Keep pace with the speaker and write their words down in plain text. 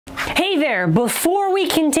Hey there, before we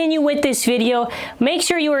continue with this video, make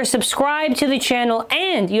sure you are subscribed to the channel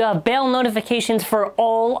and you have bell notifications for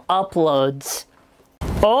all uploads.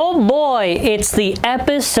 Oh boy, it's the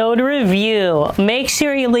episode review. Make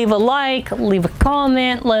sure you leave a like, leave a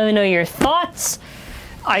comment, let me know your thoughts.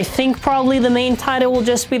 I think probably the main title will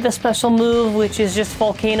just be the special move, which is just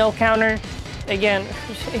volcano counter. Again,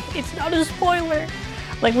 it's not a spoiler.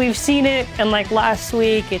 Like, we've seen it, and like last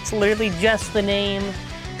week, it's literally just the name.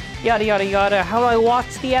 Yada yada yada. How do I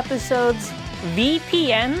watch the episodes?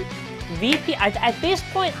 VPN? At this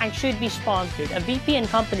point, I should be sponsored. A VPN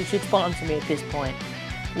company should sponsor me at this point.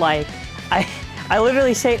 Like, I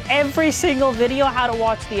literally say every single video how to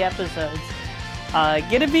watch the episodes.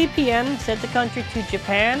 Get a VPN, set the country to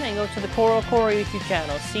Japan, and go to the Koro YouTube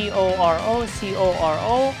channel. C-O-R-O.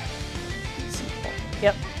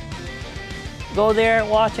 Yep. Go there,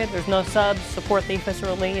 watch it. There's no subs. Support the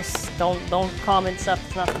official release. Don't comment stuff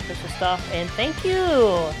that's not official stuff. And thank you.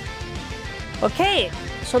 Okay,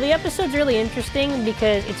 so the episode's really interesting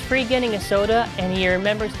because it's Free getting a soda, and he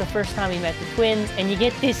remembers the first time he met the twins, and you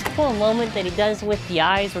get this cool moment that he does with the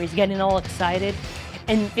eyes where he's getting all excited.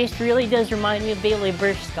 And this really does remind me of Beyblade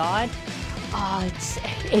vs. God. Oh,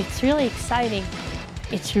 it's really exciting.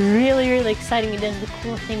 It's really exciting. He does the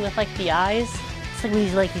cool thing with like the eyes.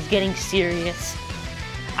 It's like he's getting serious.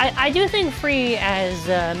 I do think Free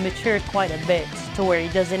has matured quite a bit to where he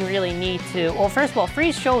doesn't really need to. Well, first of all,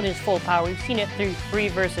 Free's shown his full power. We've seen it through Free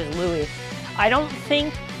versus Louis. I don't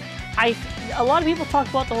think a lot of people talk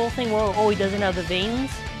about the whole thing where, oh, he doesn't have the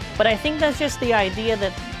veins, but I think that's just the idea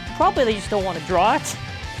that probably they just don't want to draw it.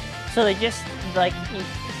 So they just, like,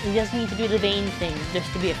 he doesn't need to do the vein thing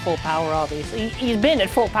just to be at full power, obviously. He's been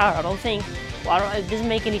at full power. I don't think, it doesn't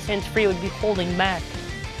make any sense Free would be holding back.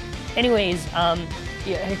 Anyways,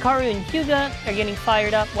 yeah, Hikaru and Hyuga are getting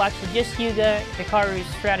fired up. Watch with just Hyuga. Hikaru's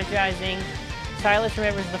strategizing. Silas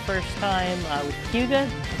remembers the first time with Hyuga.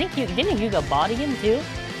 I think didn't Hyuga body him too?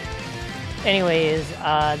 Anyways,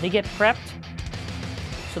 they get prepped.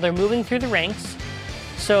 So they're moving through the ranks.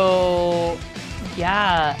 So,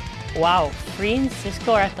 yeah, wow, Free and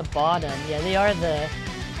Cisco are at the bottom. Yeah, they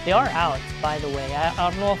are out, by the way. I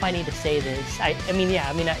don't know if I need to say this.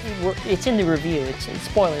 It's in the review. It's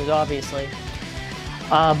spoilers, obviously.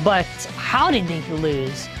 But how did they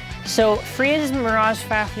lose? So Free is Mirage,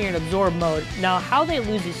 Fafnir, and Absorb mode. Now, how they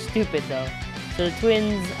lose is stupid, though. So the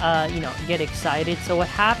twins, get excited. So what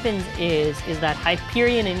happens is that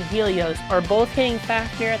Hyperion and Helios are both hitting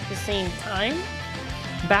Fafnir at the same time,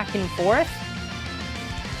 back and forth.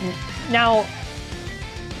 Now,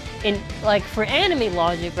 for anime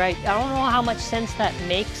logic, right, I don't know how much sense that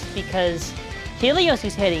makes because Helios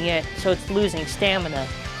is hitting it, so it's losing stamina.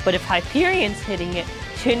 But if Hyperion's hitting it,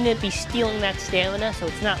 shouldn't it be stealing that stamina so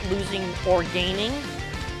it's not losing or gaining?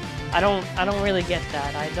 I don't really get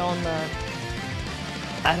that. I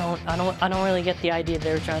don't really get the idea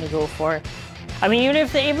they were trying to go for. I mean, even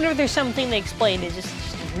if there's something they explained, it's just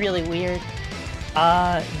really weird.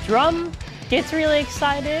 Drum gets really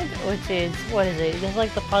excited, which is, what is it? It's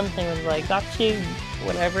like the pun thing was like, gotchi,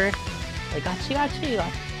 whatever. Like, gotchi.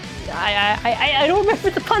 I don't remember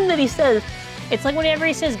the pun that he says. It's like whenever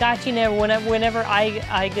he says gotchi, whenever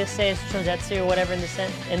Aiga says chozetsu or whatever in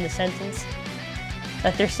the sentence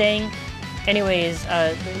that they're saying. Anyways,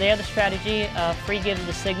 they have the strategy. Free gives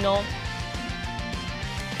the signal.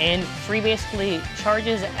 And Free basically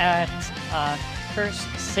charges at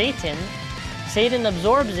Cursed Satan. Satan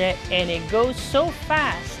absorbs it, and it goes so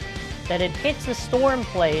fast that it hits the storm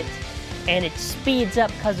plate, and it speeds up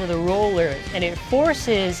because of the rollers, and it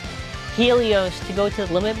forces Helios to go to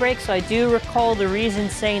the limit break. So I do recall the reason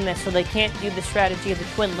saying that, so they can't do the strategy of the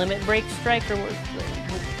twin limit break strike or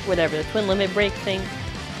whatever, the twin limit break thing.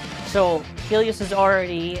 So Helios is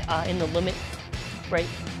already in the limit, right,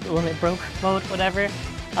 limit broke mode, whatever.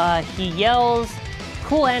 He yells.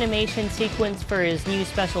 Cool animation sequence for his new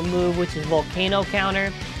special move, which is Volcano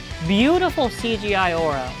Counter. Beautiful CGI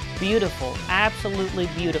aura. Beautiful. Absolutely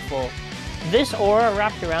beautiful. This aura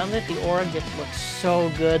wrapped around it, the aura just looks so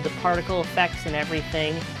good. The particle effects and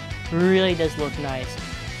everything really does look nice.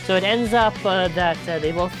 So it ends up that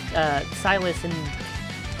they both, Silas and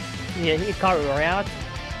Hikaru are out.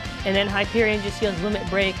 And then Hyperion just heals Limit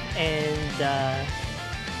Break, and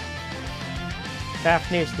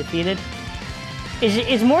Fafnir's defeated.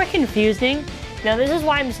 It's more confusing. Now, this is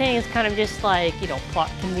why I'm saying it's kind of just like,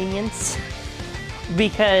 plot convenience.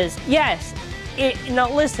 Because, yes, now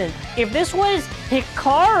listen, if this was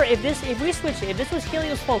Hikaru, if this was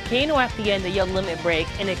Helios Volcano at the end, the yelled Limit Break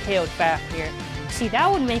and it KO'd Fafnir, see,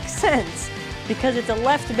 that would make sense. because it's a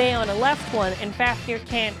left bay on a left one, and Fafnir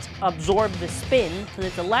can't absorb the spin because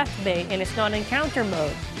it's a left bay and it's not in counter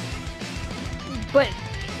mode. But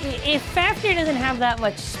if Fafnir doesn't have that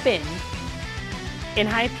much spin, and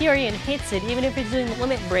Hyperion hits it, even if it's doing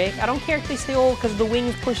limit break, I don't care if they say, oh, because the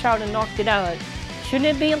wings push out and knocked it out.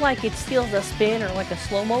 Shouldn't it be like it steals a spin or like a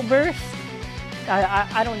slow-mo burst?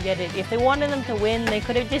 I don't get it. If they wanted them to win, they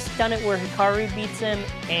could have just done it where Hikaru beats him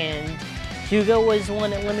and Hugo was the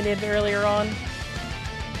one eliminated earlier on.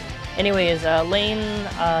 Anyways, Lane,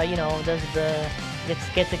 you know,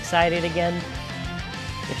 gets excited again.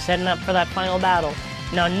 They're setting up for that final battle.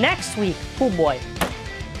 Now next week, oh boy,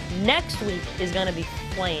 next week is gonna be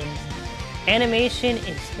flames. Animation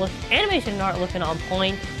and art looking on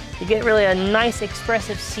point. You get really a nice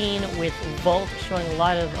expressive scene with Volt showing a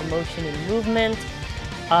lot of emotion and movement.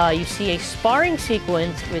 You see a sparring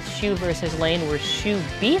sequence with Shu versus Lane where Shu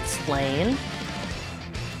beats Lane.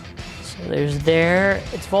 So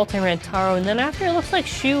it's Volt and Rantaro, and then after it looks like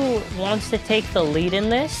Shu wants to take the lead in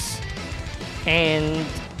this. And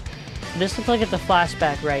this looks like it's a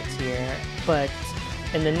flashback right here, but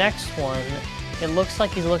in the next one, it looks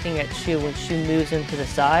like he's looking at Shu when Shu moves him to the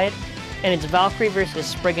side. And it's Valkyrie versus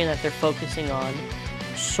Spriggan that they're focusing on.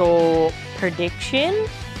 So, prediction?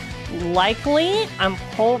 Likely, I'm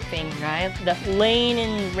hoping, right, that Lane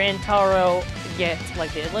and Rantaro get,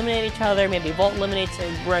 like, they eliminate each other, maybe Volt eliminates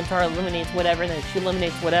and Rantaro eliminates whatever, and then she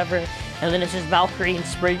eliminates whatever, and then it's just Valkyrie and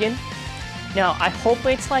Spriggan. Now, I hope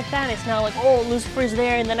it's like that. It's not like, oh, Lucifer's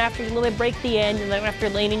there, and then after a little bit break the end, and then after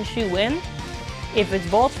Lane and Shu win. If it's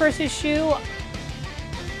Volt versus Shu,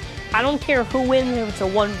 I don't care who wins if it's a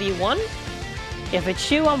 1v1. If it's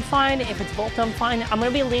Shu, I'm fine. If it's Volt, I'm fine. I'm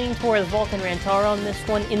going to be leaning towards Volt and Rantaro on this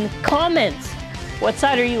one. In the comments, what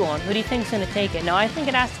side are you on? Who do you think's going to take it? Now, I think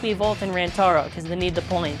it has to be Volt and Rantaro because they need the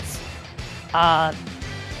points. But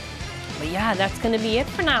yeah, that's going to be it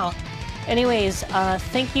for now. Anyways,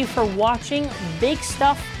 thank you for watching. Big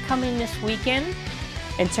stuff coming this weekend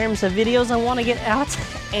in terms of videos I want to get out.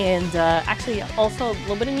 And actually, also a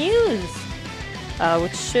little bit of news.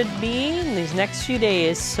 Which should be in these next few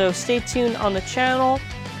days. So stay tuned on the channel.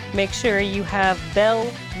 Make sure you have bell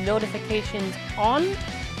notifications on.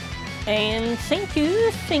 And thank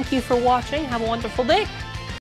you for watching. Have a wonderful day.